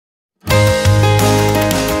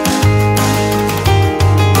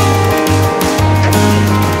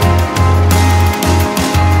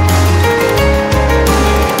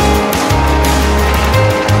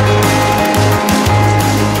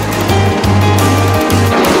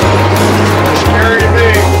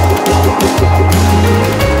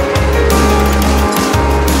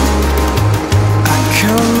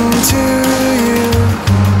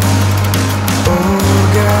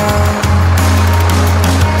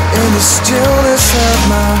stillness of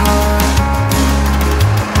my heart,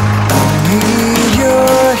 I need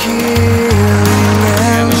your healing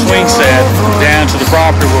and the swing set down to the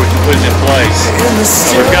property where we can put it in place.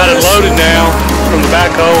 We've got it loaded now from the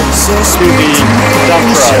backhoe to the dump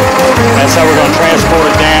truck. That's how we're going to transport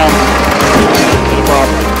it down to the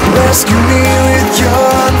property. Rescue me with your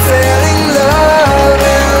unfailing love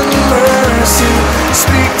and mercy.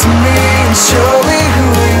 Speak to me and show me who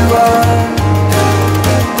you are.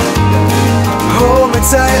 Hold me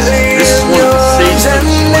tightly in your arms and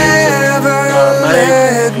never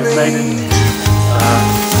let me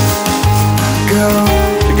go.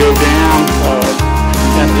 To go down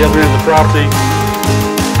to the other end of the property,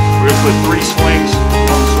 we're going to put 3 swings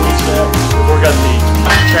on the swing set. We've got the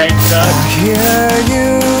chain cut. I hear you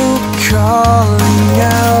calling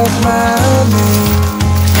out my name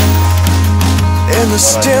in the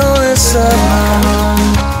stillness of my heart.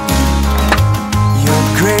 Your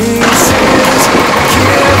grace is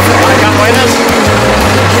giving me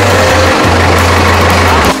again.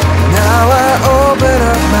 Now I open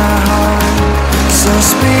up my heart, so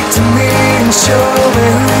speak to me and show me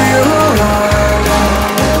who you are.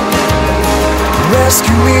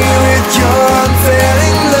 Rescue me with your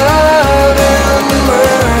unfailing love and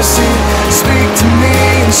mercy. Speak to me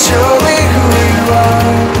and show me who you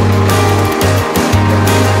are.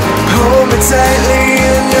 Hold me tightly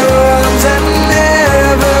in your arms and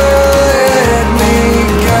never let me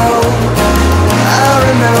go. I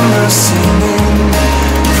remember singing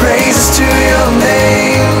praises to your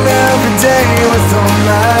name every day with all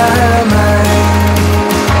my might.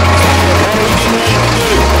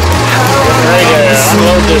 Ready to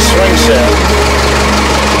unload this swing set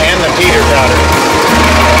and the heater router.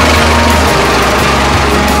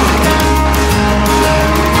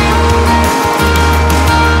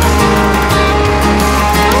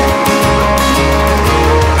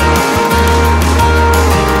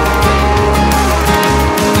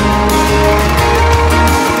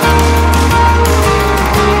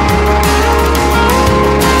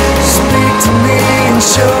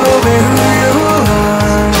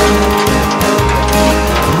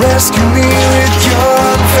 Rescue me with your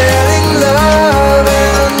unfailing love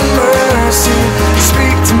and mercy.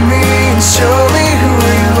 Speak to me and show me who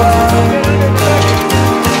you are.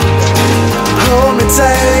 Hold me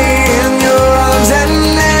tightly in your arms and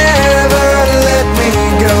never let me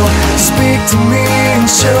go. Speak to me and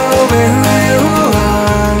show me who you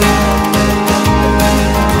are.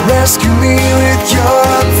 Rescue me with your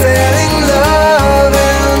unfailing love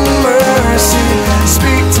and mercy.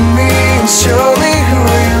 Speak to me and show me who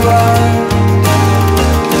you are.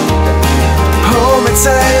 Hold me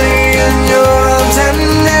tightly in your arms and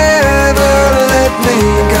never let me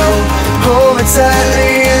go. Hold me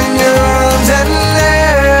tightly in your arms and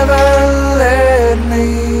never let me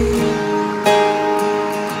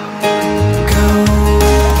go.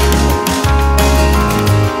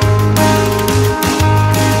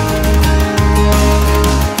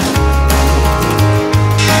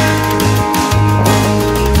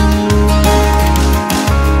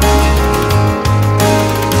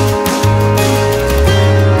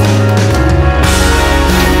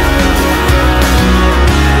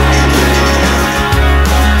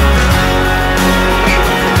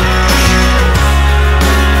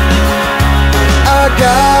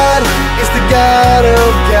 God is the God of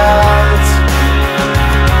gods,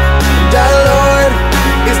 and our Lord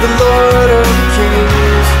is the Lord of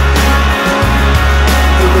kings,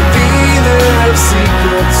 the revealer of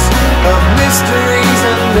secrets, of mysteries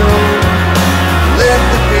unknown. Let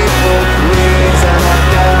the people praise our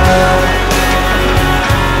God.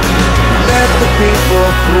 Let the people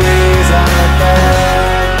praise our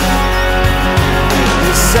God.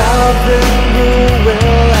 The sovereign rule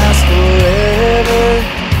will last forever.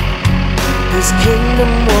 His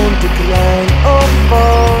kingdom won't decline or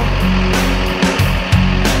fall.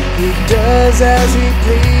 He does as he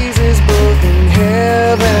pleases both in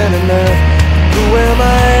heaven and earth. Who am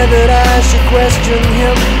I that I should question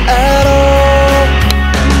him at all?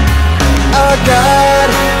 Our God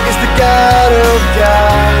is the God of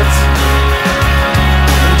gods,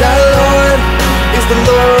 and our Lord is the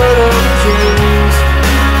Lord of kings,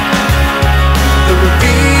 the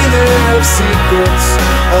revealer of secrets,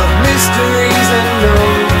 of mysteries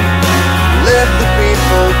unknown. Let the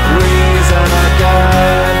people praise our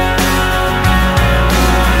God.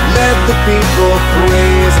 Let the people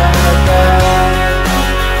praise our God.